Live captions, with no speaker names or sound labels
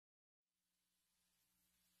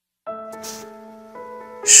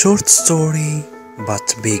Short story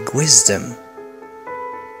but big wisdom.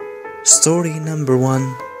 Story number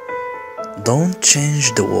 1. Don't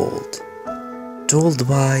change the world. Told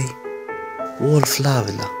by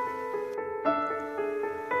Wallflower.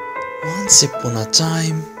 Once upon a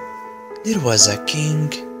time, there was a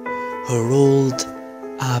king who ruled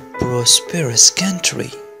a prosperous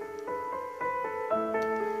country.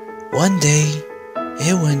 One day,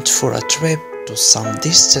 he went for a trip to some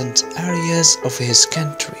distant areas of his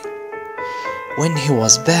country. When he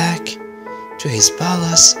was back to his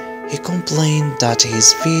palace, he complained that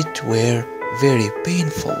his feet were very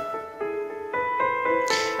painful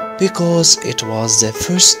because it was the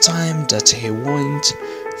first time that he went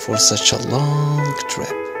for such a long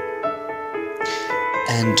trip,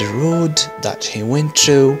 and the road that he went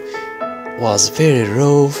through was very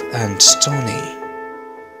rough and stony.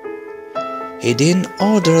 He then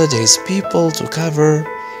ordered his people to cover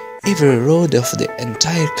every road of the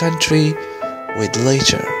entire country with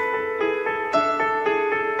litter.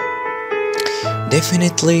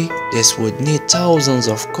 Definitely, this would need thousands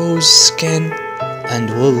of cows' skin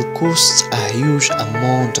and will cost a huge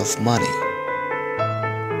amount of money.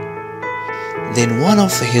 Then one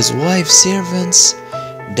of his wife's servants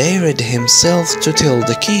dared himself to tell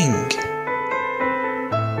the king,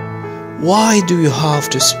 "Why do you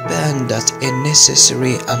have to spend that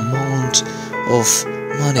unnecessary amount of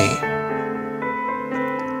money?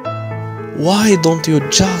 Why don't you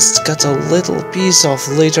just cut a little piece of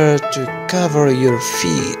litter to cover your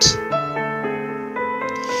feet?"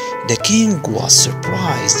 The king was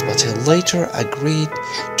surprised, but he later agreed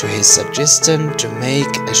to his suggestion to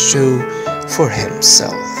make a shoe for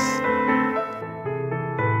himself.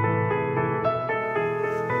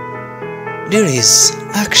 There is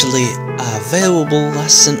actually a valuable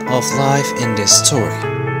lesson of life in this story.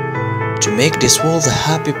 To make this world a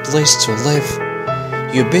happy place to live,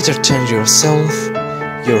 you better change yourself,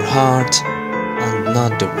 your heart, and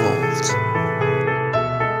not the world.